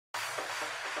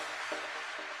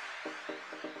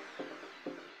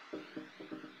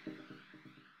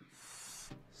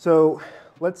So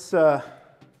let's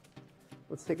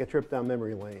take a trip down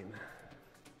memory lane.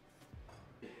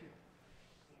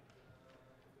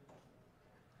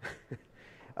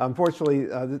 Unfortunately,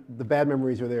 the bad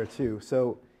memories are there too.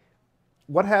 So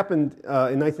what happened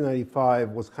in 1995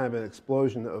 was kind of an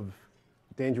explosion of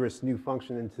dangerous new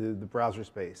function into the browser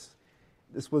space.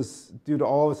 This was due to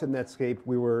all of us at Netscape.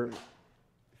 We were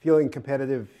feeling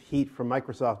competitive heat from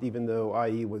Microsoft, even though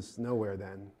IE was nowhere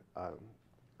then.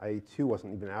 IE2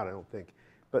 wasn't even out, I don't think.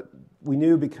 But we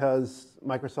knew because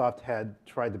Microsoft had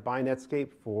tried to buy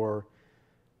Netscape for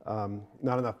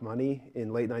not enough money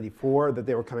in late '94 that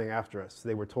they were coming after us.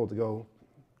 They were told to go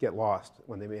get lost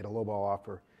when they made a lowball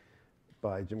offer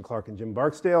by Jim Clark and Jim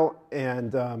Barksdale,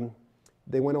 and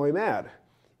they went away mad.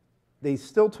 They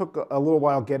still took a little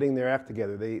while getting their act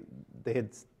together. They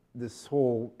had this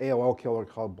whole AOL killer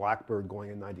called Blackbird going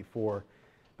in '94.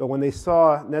 But when they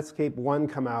saw Netscape 1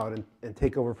 come out and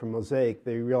take over from Mosaic,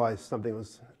 they realized something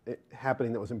was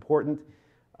happening that was important.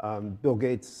 Bill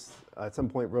Gates at some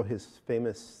point wrote his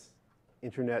famous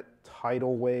internet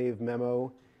tidal wave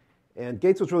memo. And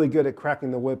Gates was really good at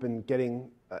cracking the whip and getting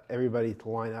everybody to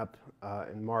line up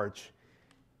in March.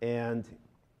 And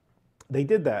they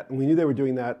did that. And we knew they were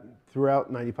doing that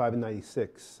throughout '95 and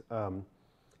 '96. And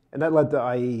that led to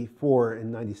IE4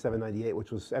 in '97, '98, which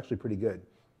was actually pretty good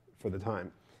for the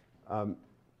time.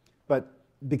 But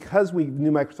because we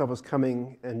knew Microsoft was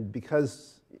coming, and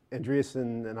because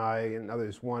Andreessen and I and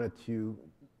others wanted to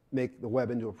make the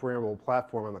web into a programmable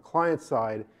platform on the client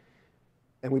side,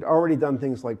 and we'd already done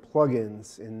things like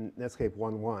plugins in Netscape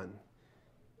 1.1,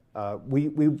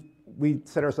 we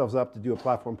set ourselves up to do a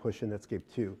platform push in Netscape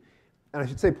 2. And I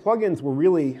should say plugins were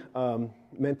really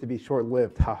meant to be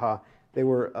short-lived, haha. They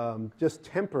were just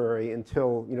temporary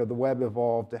until the web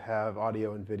evolved to have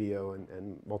audio and video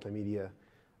and multimedia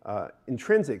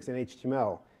intrinsics in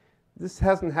HTML. This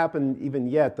hasn't happened even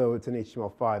yet, though it's in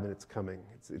HTML5 and it's coming.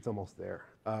 It's almost there.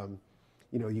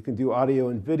 You can do audio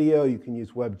and video. You can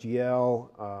use WebGL.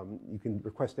 You can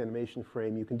request animation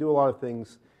frame. You can do a lot of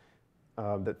things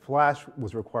that Flash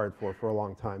was required for a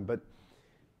long time. But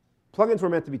plugins were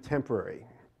meant to be temporary,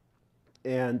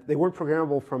 and they weren't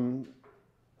programmable from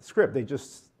script. They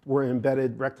just were an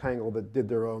embedded rectangle that did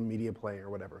their own media player or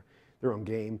whatever, their own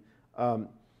game.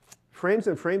 Frames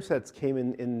and frame sets came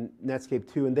in Netscape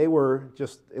 2, and they were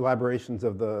just elaborations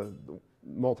of the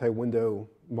multi-window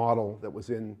model that was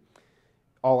in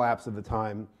all apps of the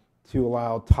time to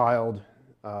allow tiled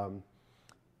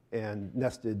and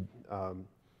nested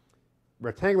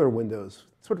rectangular windows,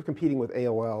 sort of competing with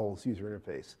AOL's user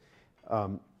interface.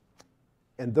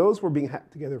 And those were being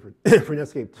hacked together for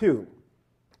Netscape 2.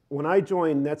 When I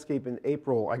joined Netscape in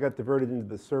April, I got diverted into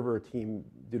the server team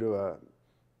due to a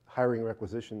hiring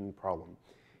requisition problem.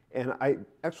 And I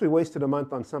actually wasted a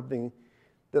month on something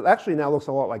that actually now looks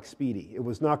a lot like Speedy. It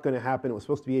was not going to happen. It was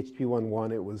supposed to be HTTP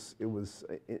 1.1. It was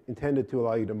intended to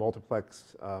allow you to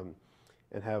multiplex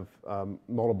and have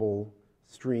multiple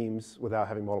streams without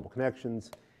having multiple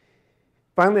connections.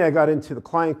 Finally, I got into the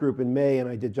client group in May, and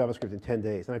I did JavaScript in 10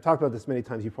 days. And I've talked about this many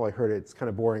times. You've probably heard it. It's kind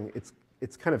of boring.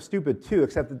 It's kind of stupid, too,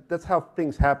 except that that's how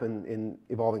things happen in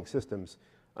evolving systems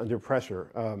under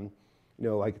pressure.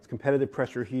 Like it's competitive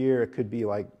pressure here. It could be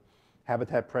like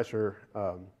habitat pressure,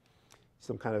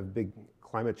 some kind of big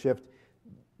climate shift.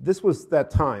 This was that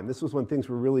time. This was when things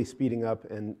were really speeding up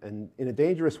and in a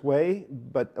dangerous way,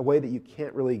 but a way that you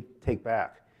can't really take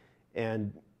back.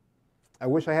 And I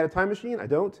wish I had a time machine. I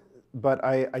don't. But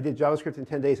I did JavaScript in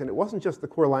 10 days, and it wasn't just the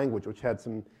core language, which had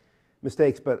some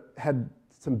mistakes, but had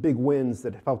some big wins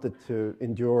that helped it to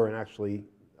endure and actually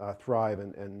thrive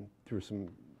and through some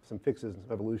fixes and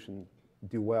some evolution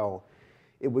do well.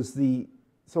 It was the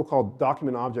so-called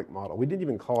document object model. We didn't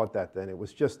even call it that then. It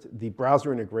was just the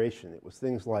browser integration. It was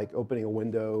things like opening a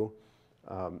window,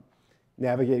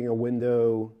 navigating a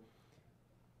window,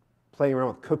 playing around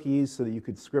with cookies so that you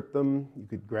could script them, you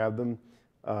could grab them,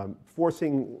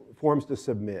 forcing forms to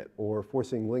submit or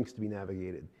forcing links to be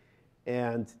navigated.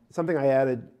 And something I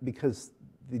added because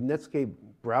the Netscape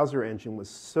browser engine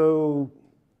was so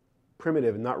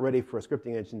primitive and not ready for a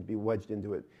scripting engine to be wedged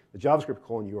into it, the JavaScript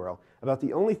colon URL. About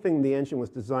the only thing the engine was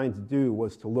designed to do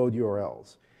was to load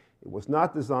URLs. It was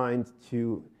not designed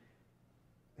to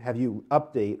have you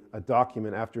update a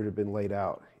document after it had been laid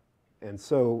out. And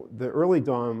so the early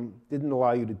DOM didn't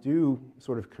allow you to do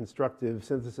sort of constructive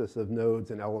synthesis of nodes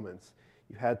and elements.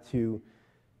 You had to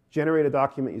generate a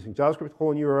document using JavaScript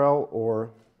colon URL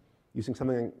or using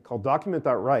something called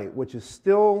document.write, which is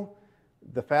still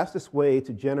the fastest way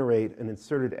to generate an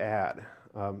inserted ad,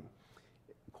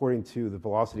 according to the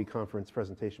Velocity Conference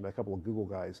presentation by a couple of Google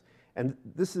guys. And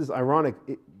this is ironic.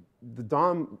 the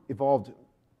DOM evolved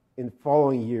in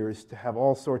following years to have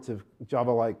all sorts of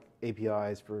Java-like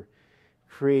APIs for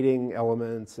creating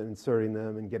elements and inserting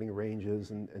them and getting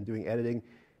ranges and doing editing.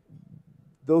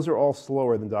 Those are all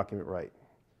slower than document write,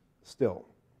 still.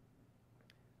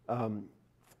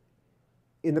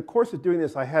 In the course of doing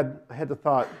this, I had the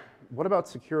thought, what about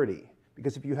security?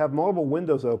 Because if you have multiple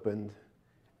windows opened,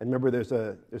 and remember there's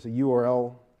a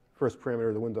URL first parameter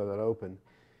of the window that opened,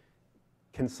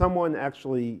 can someone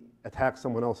actually attack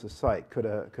someone else's site? Could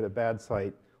a bad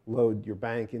site load your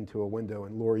bank into a window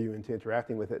and lure you into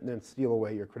interacting with it and then steal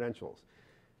away your credentials?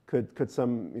 Could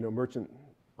some merchant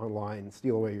online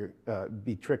steal away your,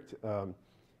 be tricked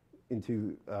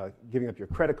into giving up your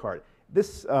credit card?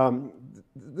 This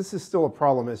is still a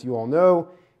problem, as you all know,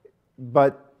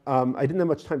 but I didn't have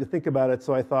much time to think about it,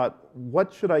 so I thought,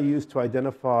 what should I use to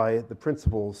identify the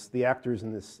principals, the actors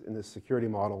in this security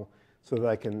model, so that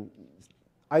I can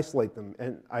isolate them?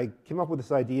 And I came up with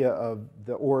this idea of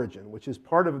the origin, which is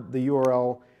part of the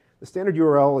URL. The standard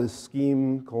URL is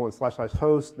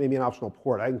scheme://host, maybe an optional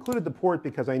port. I included the port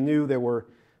because I knew there were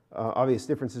obvious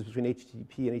differences between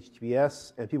HTTP and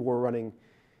HTTPS, and people were running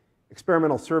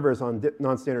experimental servers on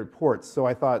non-standard ports, so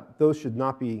I thought those should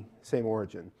not be same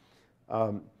origin.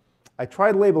 I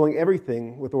tried labeling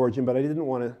everything with origin, but I didn't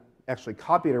want to actually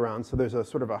copy it around, so there's a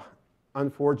sort of a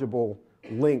unforgeable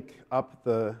link up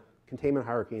the containment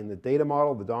hierarchy in the data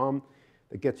model, the DOM,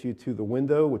 that gets you to the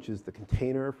window, which is the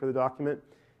container for the document,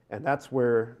 and that's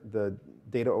where the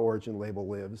data origin label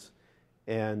lives.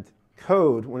 And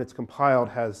code, when it's compiled,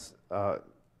 has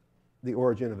the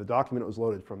origin of the document it was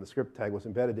loaded from, the script tag was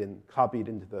embedded in, copied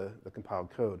into the compiled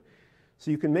code.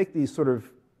 So you can make these sort of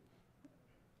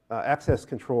access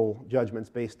control judgments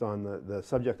based on the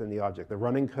subject and the object, the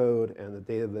running code and the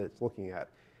data that it's looking at.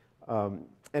 And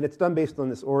it's done based on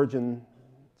this origin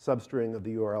substring of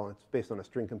the URL, and it's based on a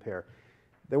string compare.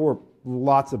 There were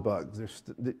lots of bugs.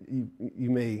 You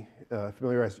may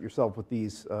familiarize yourself with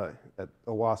these at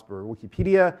OWASP or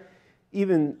Wikipedia.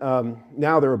 Even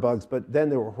now there are bugs, but then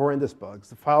there were horrendous bugs.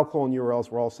 The file colon URLs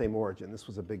were all same origin. This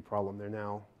was a big problem. They're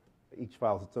now, each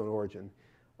file has its own origin.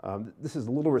 This is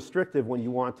a little restrictive when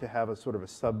you want to have a sort of a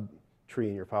subtree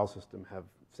in your file system, have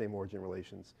same origin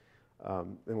relations.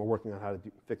 And we're working on how to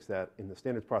fix that in the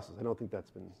standards process. I don't think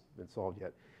that's been solved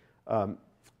yet.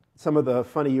 Some of the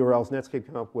funny URLs Netscape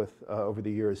came up with over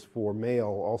the years for mail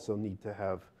also need to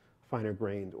have finer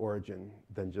grained origin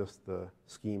than just the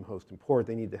scheme, host, and port.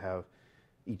 They need to have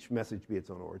each message be its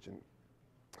own origin.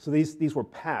 So these were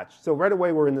patched. So right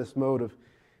away we're in this mode of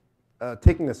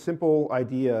taking a simple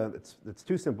idea that's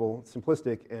too simple,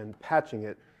 simplistic, and patching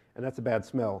it, and that's a bad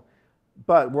smell.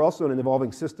 But we're also in an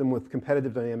evolving system with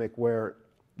competitive dynamic where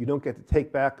you don't get to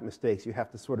take back mistakes. You have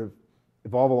to sort of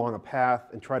evolve along a path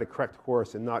and try to correct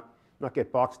course and not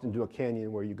get boxed into a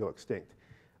canyon where you go extinct.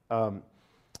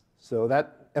 So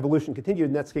that evolution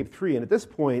continued in Netscape 3, and at this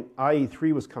point,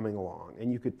 IE3 was coming along,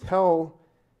 and you could tell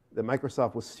that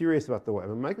Microsoft was serious about the web.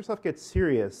 When Microsoft gets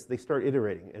serious, they start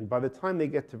iterating, and by the time they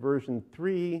get to version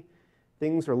 3,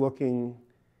 things are looking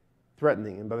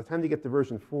threatening, and by the time they get to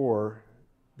version 4,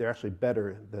 they're actually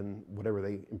better than whatever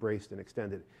they embraced and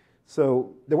extended.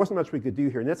 So there wasn't much we could do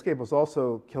here. Netscape was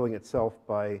also killing itself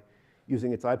by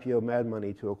using its IPO mad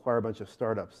money to acquire a bunch of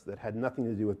startups that had nothing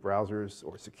to do with browsers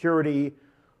or security.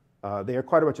 They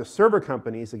acquired a bunch of server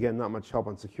companies, again, not much help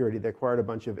on security. They acquired a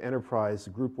bunch of enterprise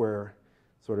groupware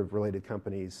sort of related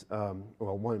companies,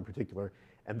 well, one in particular,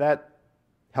 and that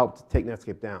helped take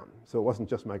Netscape down. So it wasn't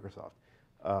just Microsoft.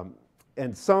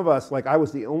 And some of us, like I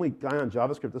was the only guy on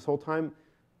JavaScript this whole time,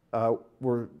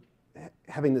 were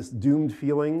having this doomed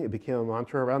feeling. It became a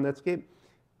mantra around Netscape.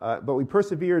 But we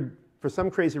persevered for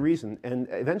some crazy reason, and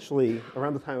eventually,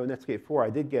 around the time of Netscape 4, I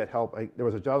did get help. There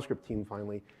was a JavaScript team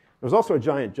finally. There was also a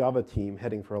giant Java team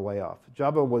heading for a layoff.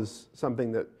 Java was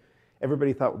something that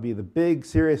everybody thought would be the big,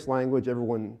 serious language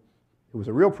everyone who was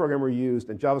a real programmer used,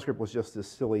 and JavaScript was just this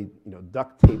silly,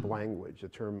 duct tape language, a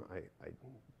term I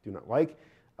do not like,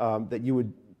 that you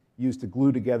would use to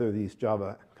glue together these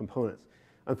Java components.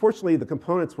 Unfortunately, the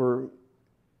components were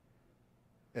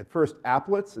at first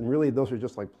applets, and really those are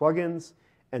just like plugins,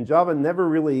 and Java never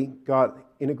really got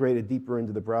integrated deeper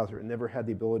into the browser. It never had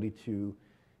the ability to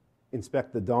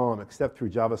inspect the DOM except through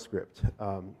JavaScript.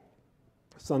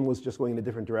 Sun was just going in a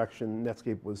different direction.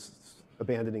 Netscape was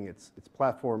abandoning its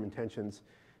platform intentions,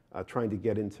 trying to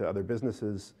get into other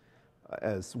businesses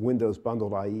as Windows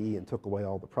bundled IE and took away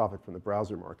all the profit from the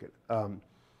browser market.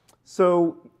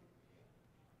 So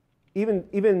even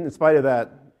in spite of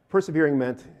that, persevering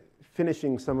meant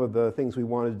finishing some of the things we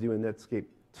wanted to do in Netscape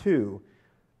 2.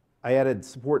 I added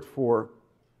support for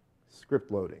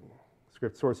script loading.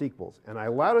 script source equals. And I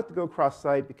allowed it to go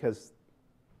cross-site because,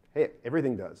 hey,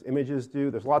 everything does. Images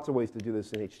do. There's lots of ways to do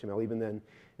this in HTML. Even then,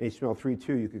 in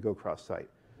HTML3.2, you could go cross-site.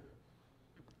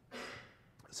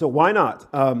 So why not?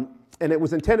 And it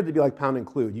was intended to be like pound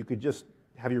include. You could just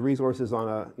have your resources on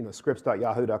a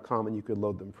scripts.yahoo.com, and you could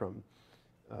load them from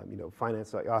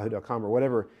finance.yahoo.com or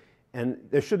whatever. And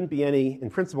there shouldn't be any,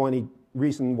 in principle, any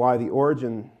reason why the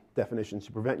origin definition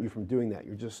should prevent you from doing that.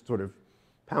 You're just sort of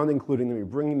pound including them. You're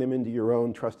bringing them into your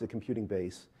own trusted computing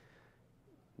base.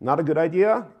 Not a good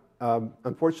idea.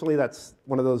 Unfortunately, that's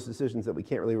one of those decisions that we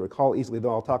can't really recall easily, though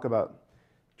I'll talk about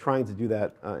trying to do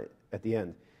that at the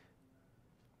end.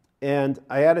 And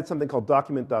I added something called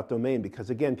document.domain because,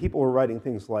 again, people were writing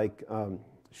things like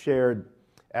shared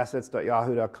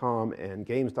assets.yahoo.com and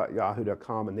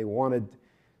games.yahoo.com, and they wanted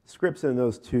scripts in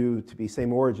those two to be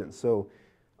same origin. So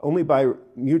only by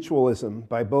mutualism,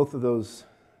 by both of those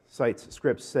sites'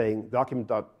 scripts saying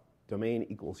document.domain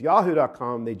equals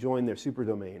yahoo.com, they join their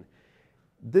superdomain.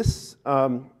 This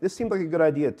seemed like a good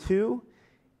idea, too.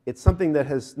 It's something that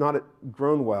has not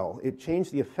grown well. It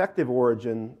changed the effective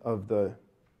origin of the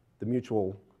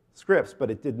mutual scripts,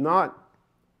 but it did not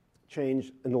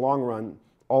change, in the long run,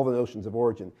 all the notions of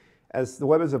origin. As the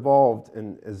web has evolved,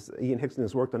 and as Ian Hickson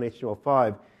has worked on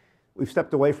HTML5, we've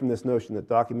stepped away from this notion that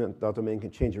document.domain can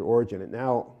change your origin. It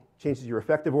now changes your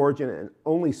effective origin, and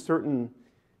only certain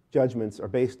judgments are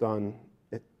based on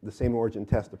the same origin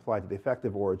test applied to the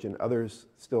effective origin. Others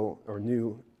still are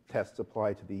new tests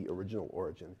applied to the original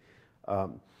origin.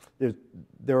 There's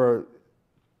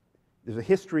a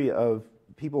history of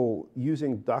people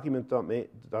using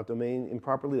document.domain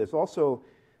improperly. There's also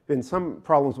been some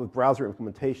problems with browser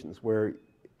implementations where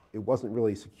it wasn't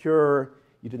really secure.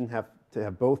 You didn't have to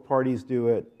have both parties do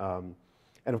it.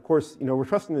 And of course, we're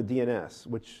trusting the DNS,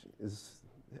 which is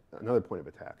another point of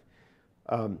attack.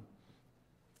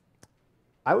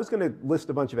 I was going to list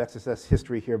a bunch of XSS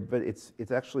history here, but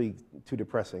it's actually too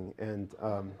depressing. And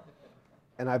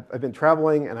I've been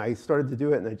traveling, and I started to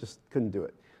do it, and I just couldn't do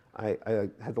it. I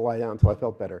had to lie down until I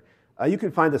felt better. You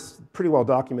can find this pretty well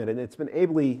documented, and it's been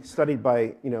ably studied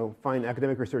by fine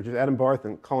academic researchers. Adam Barth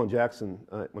and Colin Jackson,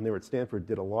 when they were at Stanford,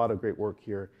 did a lot of great work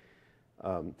here,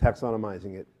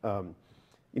 taxonomizing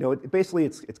it. Basically,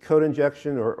 it's code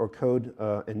injection or code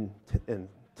and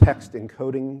text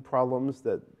encoding problems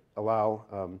that allow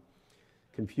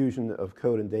confusion of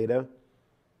code and data.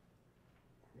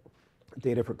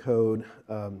 Data for code.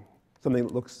 Something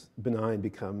that looks benign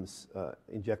becomes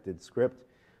injected script.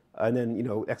 And then,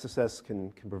 XSS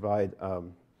can provide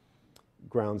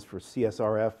grounds for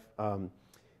CSRF. I'm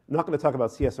not going to talk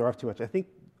about CSRF too much. I think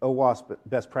OWASP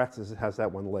best practices has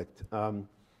that one licked.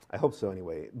 I hope so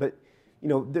anyway. But,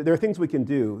 there are things we can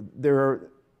do. There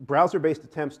are browser-based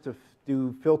attempts to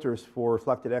do filters for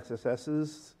reflected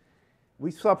XSSs. We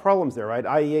saw problems there, right?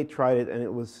 IE8 tried it, and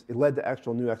it led to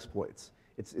actual new exploits.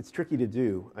 It's tricky to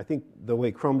do. I think the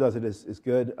way Chrome does it is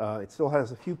good. It still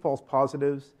has a few false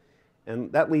positives.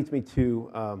 And that leads me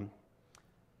to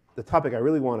the topic I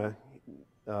really want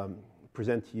to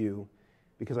present to you,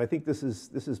 because I think this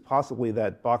is possibly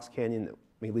that box canyon that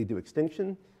may lead to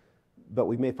extinction, but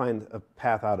we may find a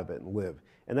path out of it and live.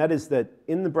 And that is that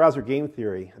in the browser game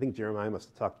theory, I think Jeremiah must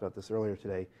have talked about this earlier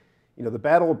today, the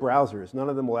battle of browsers, none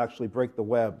of them will actually break the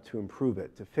web to improve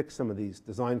it, to fix some of these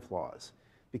design flaws.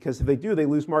 Because if they do, they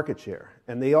lose market share.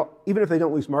 And even if they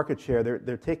don't lose market share,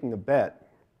 they're taking a bet.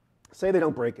 Say they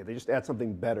don't break it, they just add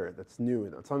something better that's new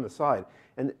and that's on the side.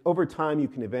 And over time, you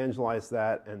can evangelize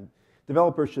that, and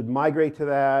developers should migrate to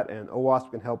that, and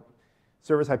OWASP can help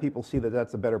server-side people see that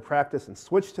that's a better practice and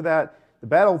switch to that. The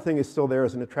bad old thing is still there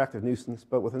as an attractive nuisance,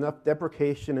 but with enough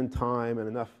deprecation and time and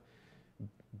enough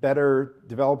better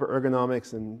developer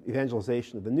ergonomics and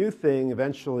evangelization of the new thing,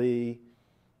 eventually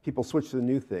people switch to the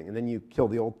new thing, and then you kill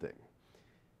the old thing.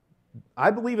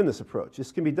 I believe in this approach.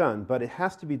 This can be done, but it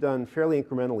has to be done fairly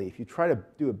incrementally. If you try to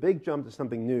do a big jump to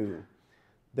something new,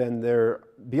 then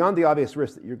beyond the obvious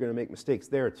risk that you're going to make mistakes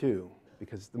there too,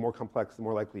 because the more complex, the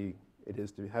more likely it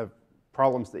is to have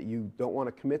problems that you don't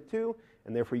want to commit to,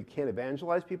 and therefore you can't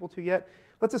evangelize people to yet.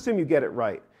 Let's assume you get it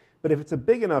right. But if it's a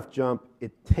big enough jump,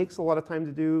 it takes a lot of time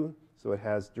to do, so it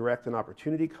has direct and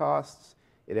opportunity costs.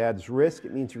 It adds risk.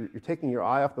 It means you're taking your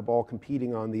eye off the ball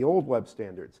competing on the old web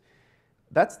standards.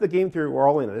 That's the game theory we're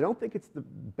all in. I don't think it's the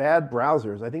bad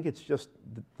browsers. I think it's just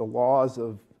the laws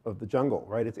of the jungle,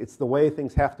 right? It's the way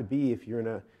things have to be if you're in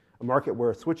a market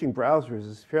where switching browsers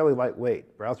is fairly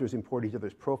lightweight. Browsers import each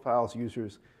other's profiles.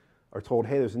 Users are told,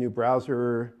 hey, there's a new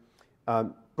browser.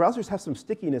 Browsers have some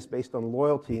stickiness based on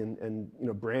loyalty and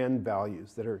brand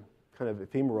values that are kind of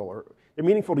ephemeral, or they're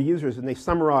meaningful to users, and they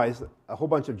summarize a whole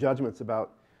bunch of judgments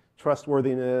about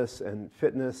trustworthiness and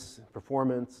fitness,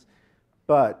 performance,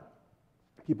 but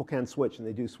people can switch, and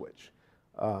they do switch.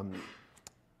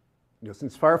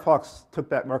 Since Firefox took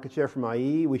that market share from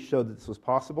IE, we showed that this was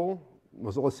possible.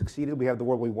 Mozilla succeeded. We have the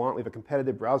world we want. We have a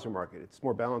competitive browser market. It's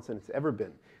more balanced than it's ever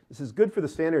been. This is good for the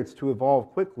standards to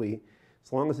evolve quickly,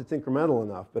 as long as it's incremental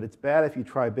enough, but it's bad if you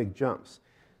try big jumps.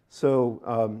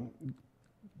 So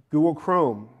Google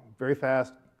Chrome, very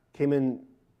fast, came in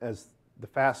as the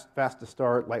fast to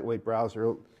start, lightweight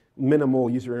browser, minimal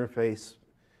user interface,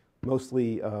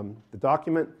 mostly the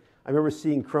document. I remember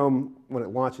seeing Chrome when it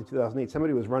launched in 2008.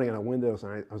 Somebody was running it on Windows,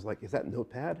 and I was like, is that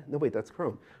Notepad? No, wait, that's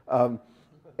Chrome.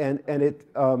 It's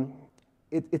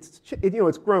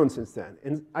grown since then.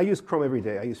 And I use Chrome every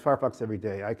day. I use Firefox every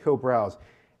day. I co-browse.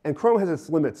 And Chrome has its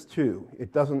limits, too.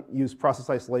 It doesn't use process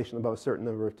isolation above a certain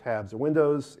number of tabs or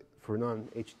windows for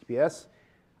non-HTTPS.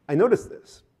 I noticed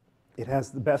this. It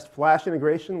has the best Flash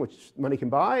integration, which money can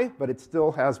buy, but it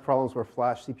still has problems where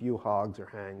Flash CPU hogs or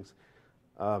hangs.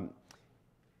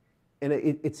 And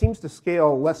it seems to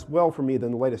scale less well for me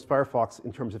than the latest Firefox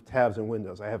in terms of tabs and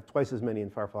windows. I have twice as many in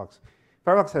Firefox.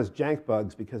 Firefox has jank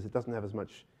bugs because it doesn't have as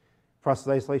much process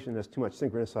isolation and has too much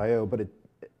synchronous I/O, but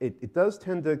it does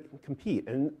tend to compete.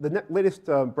 And the latest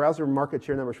browser market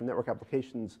share numbers from network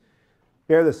applications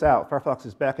bear this out. Firefox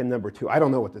is back in number 2. I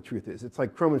don't know what the truth is. It's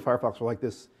like Chrome and Firefox are like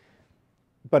this.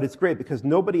 But it's great because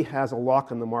nobody has a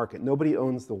lock on the market. Nobody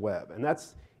owns the web. And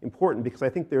that's important because I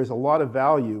think there's a lot of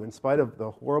value, in spite of the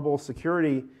horrible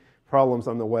security problems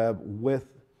on the web, with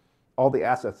all the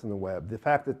assets in the web. The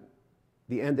fact that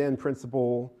the end-to-end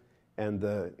principle and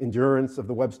the endurance of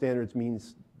the web standards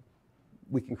means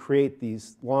we can create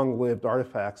these long-lived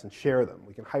artifacts and share them.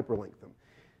 We can hyperlink them.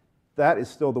 That is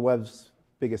still the web's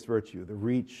biggest virtue: the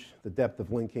reach, the depth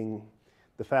of linking,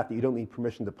 the fact that you don't need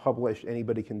permission to publish.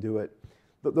 Anybody can do it.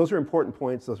 Those are important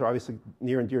points. Those are obviously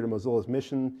near and dear to Mozilla's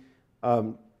mission.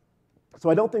 So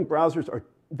I don't think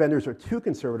vendors are too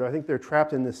conservative. I think they're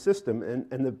trapped in this system.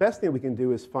 And the best thing we can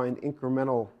do is find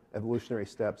incremental evolutionary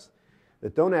steps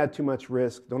that don't add too much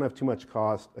risk, don't have too much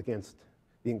cost against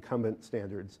the incumbent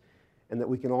standards, and that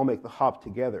we can all make the hop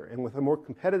together. And with a more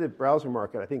competitive browser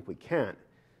market, I think we can.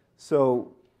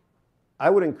 So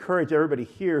I would encourage everybody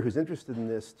here who's interested in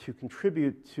this to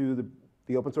contribute to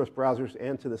the open source browsers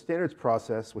and to the standards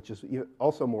process, which is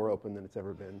also more open than it's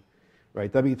ever been. Right?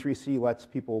 W3C lets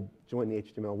people join the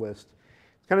HTML list.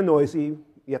 It's kind of noisy.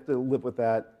 You have to live with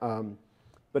that.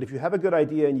 But if you have a good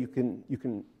idea and you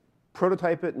can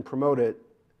prototype it and promote it,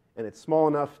 and it's small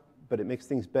enough, but it makes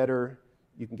things better,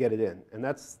 you can get it in. And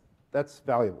that's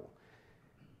valuable.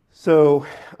 So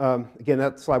again,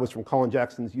 that slide was from Colin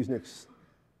Jackson's Usenix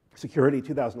Security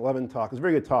 2011 talk. It was a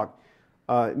very good talk.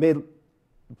 It made a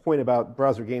point about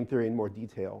browser game theory in more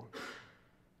detail.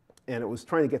 And it was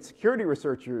trying to get security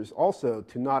researchers also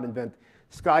to not invent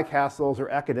sky castles or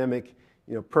academic,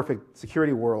 perfect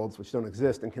security worlds which don't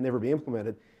exist and can never be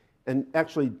implemented, and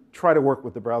actually try to work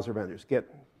with the browser vendors,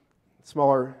 get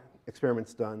smaller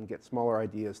experiments done, get smaller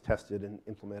ideas tested and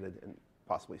implemented and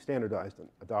possibly standardized and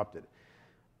adopted.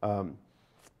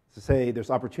 To say there's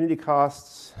opportunity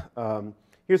costs.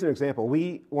 Here's an example.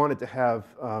 We wanted to have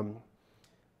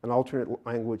an alternate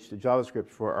language to JavaScript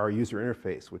for our user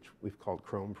interface, which we've called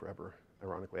Chrome forever,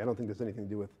 ironically. I don't think there's anything to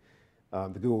do with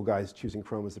the Google guys choosing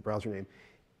Chrome as the browser name.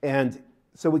 And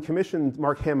so we commissioned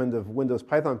Mark Hammond of Windows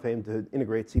Python fame to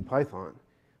integrate CPython.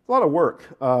 It's a lot of work.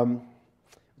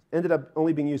 Ended up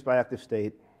only being used by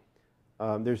ActiveState.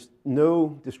 There's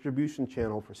no distribution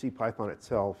channel for CPython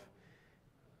itself.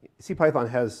 CPython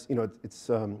has, it's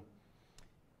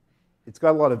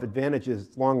got a lot of advantages.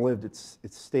 It's long-lived, it's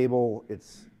stable,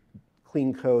 it's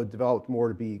clean code, developed more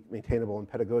to be maintainable and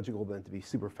pedagogical than to be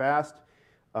super fast.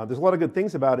 There's a lot of good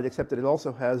things about it, except that it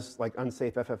also has like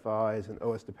unsafe FFIs and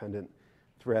OS-dependent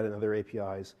thread and other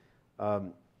APIs.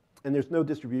 And there's no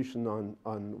distribution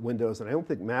on Windows, and I don't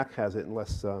think Mac has it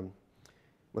unless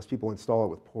people install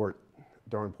it with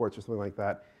Darwin ports or something like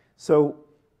that. So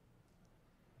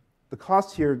the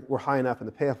costs here were high enough and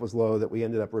the payoff was low that we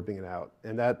ended up ripping it out.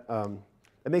 And that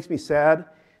makes me sad.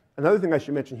 Another thing I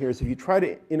should mention here is if you try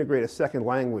to integrate a second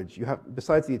language, you have,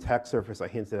 besides the attack surface I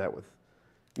hinted at with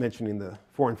mentioning the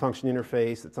foreign function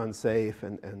interface that's unsafe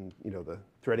and the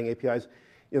threading APIs,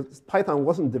 Python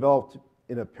wasn't developed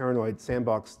in a paranoid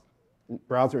sandbox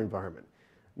browser environment.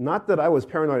 Not that I was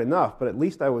paranoid enough, but at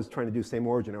least I was trying to do same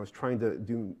origin. I was trying to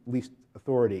do least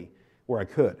authority where I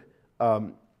could.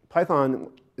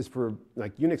 Python is for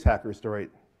like Unix hackers to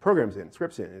write programs in,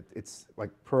 scripts in. It's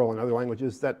like Perl and other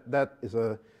languages. That is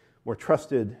a more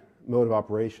trusted mode of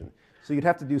operation. So you'd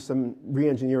have to do some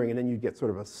re-engineering, and then you'd get sort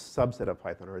of a subset of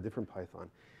Python or a different Python.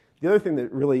 The other thing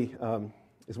that really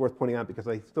is worth pointing out, because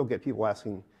I still get people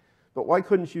asking, but why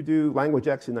couldn't you do language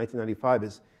X in 1995,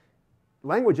 is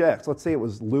language X, let's say it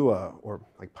was Lua or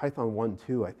like Python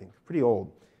 1.2, I think, pretty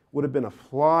old, would have been a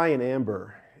fly in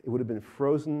amber. It would have been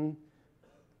frozen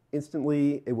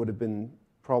instantly. It would have been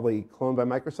probably cloned by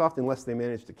Microsoft unless they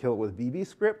managed to kill it with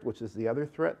VBScript, which is the other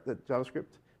threat that JavaScript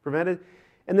prevented.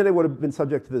 And then it would have been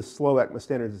subject to this slow ECMA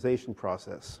standardization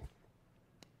process.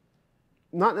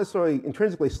 Not necessarily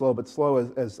intrinsically slow, but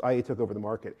slow as IA took over the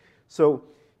market. So,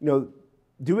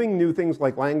 doing new things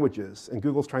like languages, and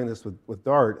Google's trying this with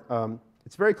Dart,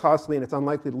 it's very costly and it's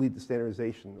unlikely to lead to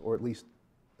standardization, or at least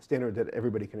a standard that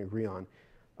everybody can agree on.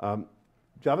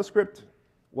 JavaScript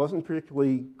wasn't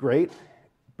particularly great,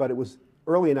 but it was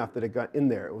early enough that it got in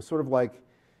there. It was sort of like,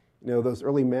 those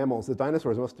early mammals. The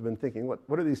dinosaurs must have been thinking,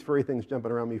 what are these furry things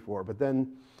jumping around me for? But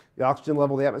then the oxygen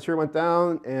level of the atmosphere went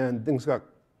down, and things got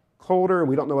colder, and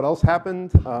we don't know what else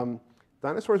happened.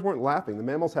 Dinosaurs weren't laughing. The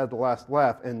mammals had the last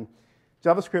laugh, and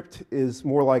JavaScript is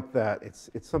more like that.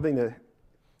 It's something that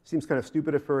seems kind of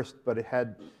stupid at first, but it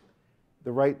had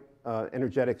the right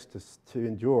energetics to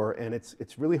endure, and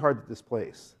it's really hard to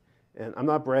displace. And I'm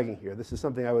not bragging here. This is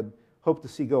something I would hope to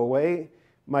see go away.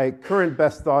 My current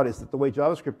best thought is that the way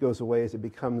JavaScript goes away is it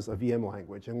becomes a VM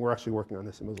language, and we're actually working on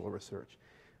this in Mozilla Research.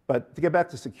 But to get back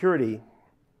to security,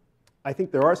 I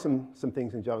think there are some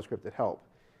things in JavaScript that help.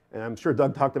 And I'm sure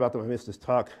Doug talked about them. I missed his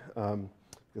talk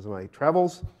because of my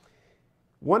travels.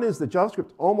 One is that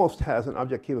JavaScript almost has an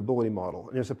object capability model.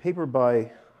 And there's a paper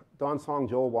by Don Song,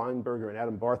 Joel Weinberger, and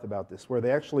Adam Barth about this, where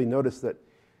they actually noticed that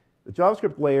the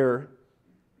JavaScript layer,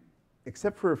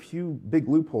 except for a few big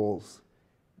loopholes,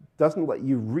 doesn't let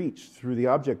you reach through the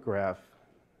object graph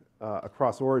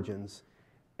across origins.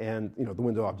 And the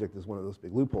window object is one of those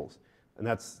big loopholes. And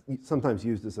that's sometimes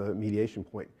used as a mediation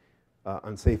point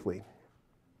unsafely.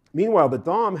 Meanwhile, the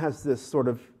DOM has this sort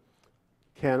of,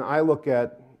 can I look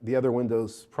at the other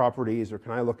window's properties, or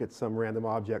can I look at some random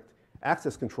object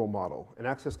access control model? And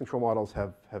access control models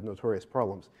have notorious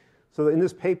problems. So in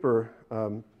this paper,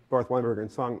 Barth, Weinberger,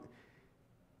 and Song,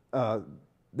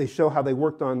 they show how they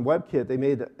worked on WebKit. They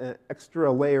made an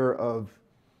extra layer of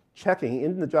checking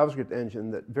in the JavaScript engine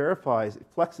that verifies, it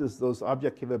flexes those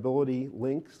object capability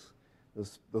links,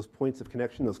 those points of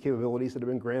connection, those capabilities that have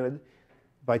been granted,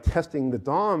 by testing the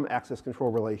DOM access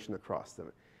control relation across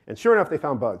them. And sure enough, they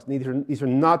found bugs. These are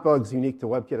not bugs unique to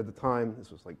WebKit at the time.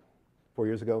 This was like 4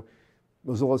 years ago.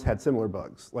 Mozilla's had similar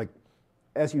bugs. Like,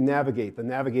 as you navigate, the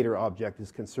navigator object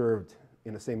is conserved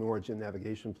in the same origin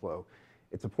navigation flow.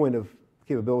 It's a point of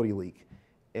capability leak.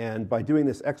 And by doing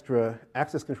this extra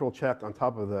access control check on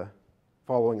top of the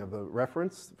following of the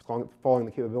reference, following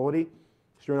the capability,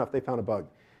 sure enough, they found a bug.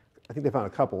 I think they found a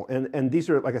couple. And these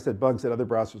are, like I said, bugs that other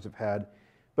browsers have had.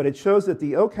 But it shows that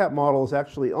the OCAP model is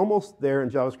actually almost there in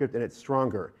JavaScript, and it's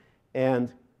stronger.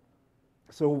 And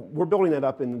so we're building that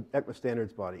up in ECMA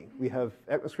standards body. We have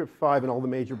ECMAScript 5 in all the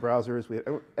major browsers. We have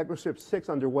ECMAScript 6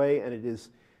 underway, and it is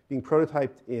being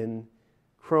prototyped in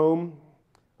Chrome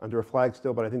under a flag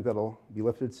still, but I think that'll be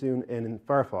lifted soon, and in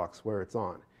Firefox, where it's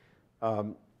on.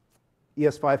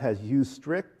 ES5 has use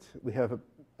strict. We have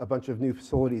a bunch of new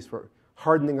facilities for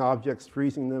hardening objects,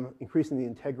 freezing them, increasing the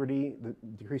integrity,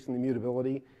 decreasing the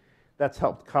mutability. That's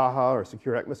helped Caja or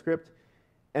secure ECMAScript.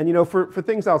 And for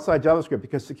things outside JavaScript,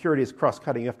 because security is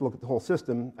cross-cutting, you have to look at the whole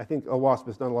system. I think OWASP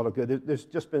has done a lot of good. There's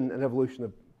just been an evolution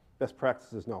of best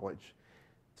practices knowledge.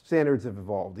 Standards have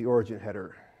evolved. The origin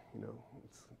header,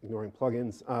 it's ignoring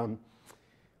plugins.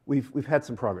 We've had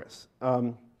some progress.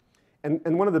 And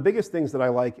one of the biggest things that I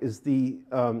like is the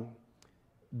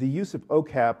use of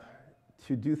OCAP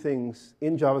to do things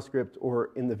in JavaScript or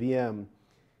in the VM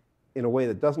in a way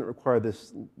that doesn't require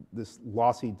this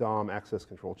lossy DOM access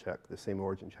control check, the same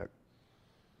origin check.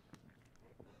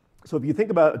 So if you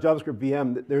think about a JavaScript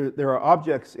VM, there are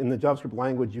objects in the JavaScript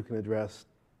language you can address,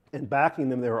 and backing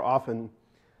them there are often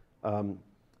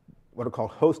what are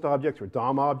called host objects or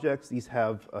DOM objects. These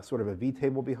have a sort of a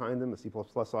vtable behind them, a C++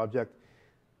 object.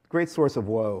 Great source of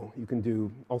woe. You can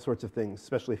do all sorts of things,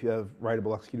 especially if you have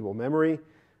writable, executable memory.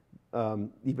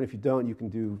 Even if you don't, you can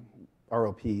do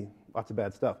ROP, lots of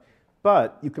bad stuff.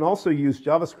 But you can also use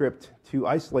JavaScript to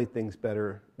isolate things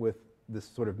better with this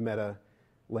sort of meta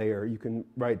layer. You can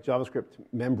write JavaScript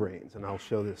membranes, and I'll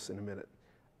show this in a minute.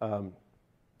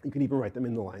 You can even write them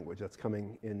in the language. That's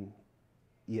coming in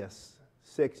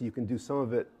ES6. You can do some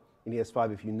of it in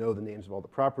ES5 if you know the names of all the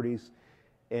properties.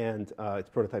 And it's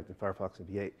prototyped in Firefox and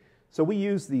V8. So we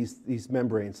use these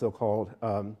membranes, so-called,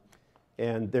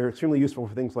 and they're extremely useful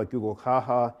for things like Google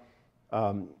Caja.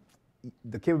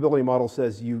 The capability model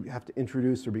says you have to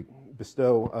introduce or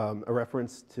bestow a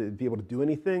reference to be able to do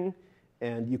anything,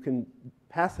 and you can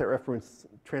pass that reference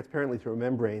transparently through a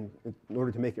membrane in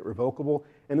order to make it revocable,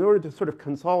 and in order to sort of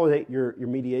consolidate your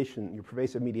mediation, your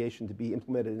pervasive mediation, to be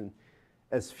implemented in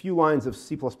as few lines of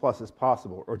C++ as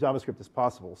possible, or JavaScript as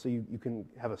possible, so you can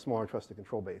have a smaller trusted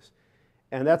control base.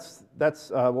 And that's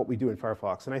what we do in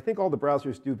Firefox. And I think all the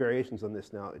browsers do variations on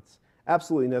this now. It's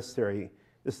absolutely necessary.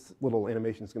 This little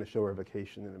animation is going to show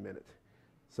revocation in a minute.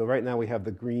 So right now we have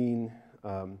the green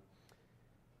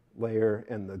layer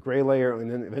and the gray layer,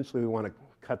 and then eventually we want to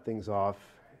cut things off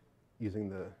using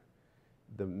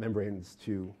the membranes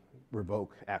to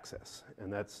revoke access.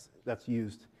 And that's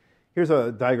used. Here's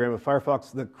a diagram of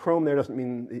Firefox. The Chrome there doesn't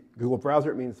mean the Google browser.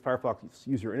 It means Firefox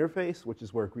user interface, which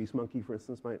is where GreaseMonkey, for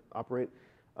instance, might operate.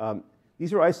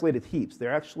 These are isolated heaps.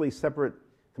 They're actually separate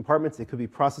compartments. They could be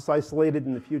process isolated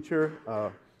in the future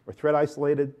or thread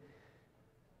isolated.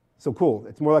 So cool.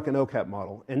 It's more like an OCAP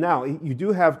model. And now you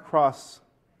do have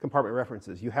cross-compartment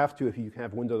references. You have to if you can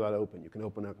have window.open. You can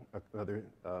open another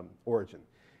origin,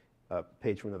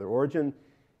 page from another origin.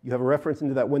 You have a reference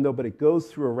into that window, but it goes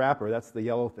through a wrapper. That's the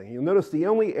yellow thing. You'll notice the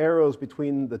only arrows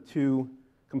between the two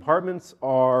compartments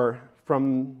are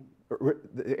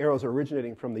the arrows are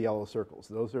originating from the yellow circles.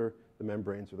 Those are the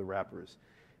membranes or the wrappers.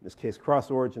 In this case,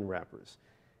 cross-origin wrappers.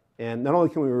 And not only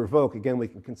can we revoke, again, we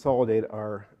can consolidate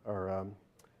our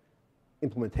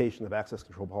implementation of access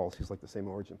control policies like the same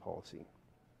origin policy.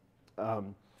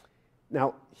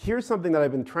 Now, here's something that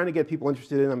I've been trying to get people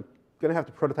interested in. I'm going to have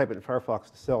to prototype it in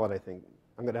Firefox to sell it, I think.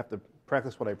 I'm going to have to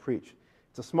practice what I preach.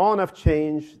 It's a small enough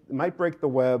change. It might break the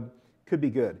web. Could be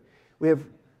good. We have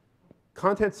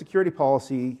content security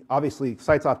policy. Obviously,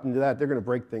 sites opt into that. They're going to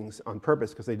break things on purpose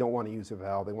because they don't want to use a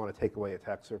val. They want to take away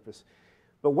attack surface.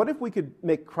 But what if we could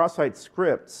make cross-site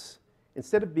scripts,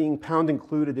 instead of being pound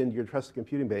included into your trusted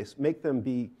computing base, make them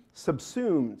be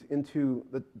subsumed into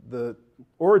the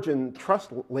origin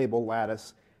trust label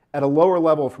lattice at a lower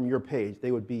level from your page?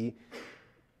 They would be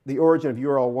the origin of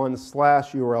URL1 /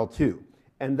 URL2.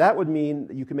 And that would mean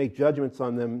that you can make judgments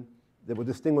on them that would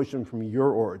distinguish them from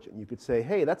your origin. You could say,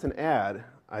 hey, that's an ad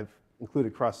I've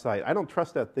included cross-site. I don't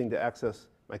trust that thing to access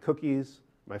my cookies,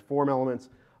 my form elements.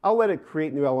 I'll let it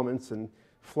create new elements and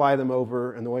fly them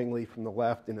over annoyingly from the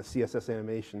left in a CSS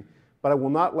animation, but I will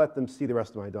not let them see the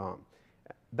rest of my DOM.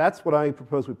 That's what I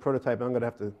propose with prototype. I'm going to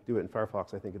have to do it in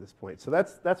Firefox, I think, at this point. So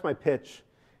that's my pitch,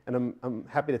 and I'm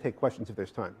happy to take questions if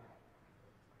there's time.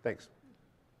 Thanks.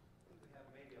 We have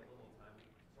maybe a little time.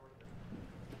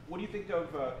 What do you think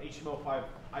of HTML5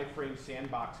 iframe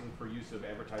sandboxing for use of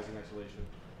advertising isolation?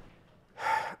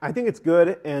 I think it's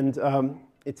good, and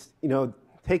it's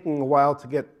taking a while to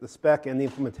get the spec and the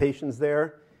implementations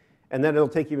there, and then it'll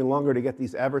take even longer to get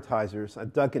these advertisers.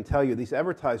 Doug can tell you these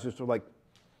advertisers are like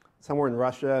somewhere in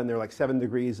Russia, and they're like 7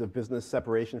 degrees of business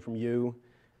separation from you,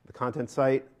 the content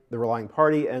site, the relying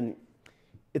party, and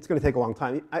it's going to take a long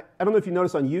time. I don't know if you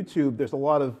notice on YouTube, there's a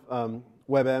lot of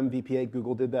WebM, VPA.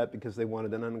 Google did that because they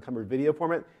wanted an unencumbered video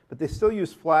format, but they still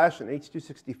use Flash and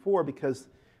H.264 because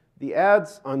the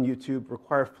ads on YouTube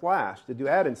require Flash to do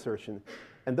ad insertion,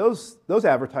 and those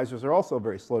advertisers are also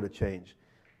very slow to change.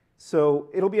 So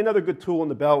it'll be another good tool in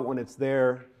the belt when it's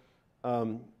there.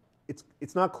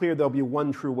 It's not clear there'll be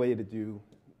one true way to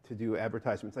do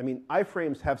advertisements. I mean,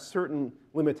 iframes have certain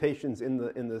limitations in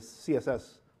the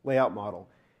CSS layout model.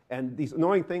 And these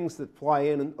annoying things that fly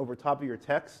in over top of your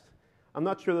text, I'm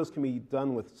not sure those can be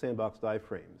done with sandboxed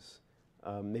iframes.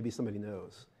 Maybe somebody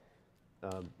knows.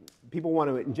 People want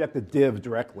to inject a div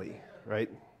directly, right?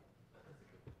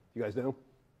 You guys know?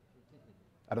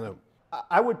 I don't know.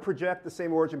 I would project the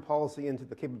same origin policy into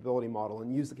the capability model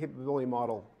and use the capability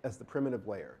model as the primitive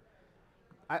layer.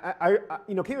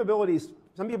 Capabilities,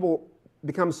 some people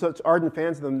become such ardent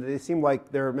fans of them that they seem like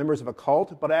they're members of a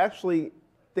cult, but I actually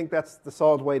think that's the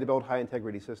solid way to build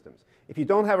high-integrity systems. If you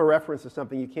don't have a reference to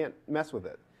something, you can't mess with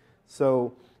it.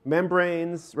 So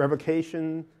membranes,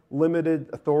 revocation, limited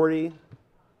authority,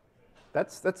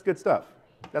 that's good stuff.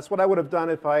 That's what I would have done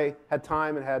if I had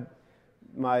time and had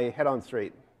my head on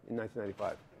straight in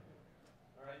 1995.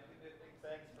 All right,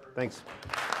 thanks.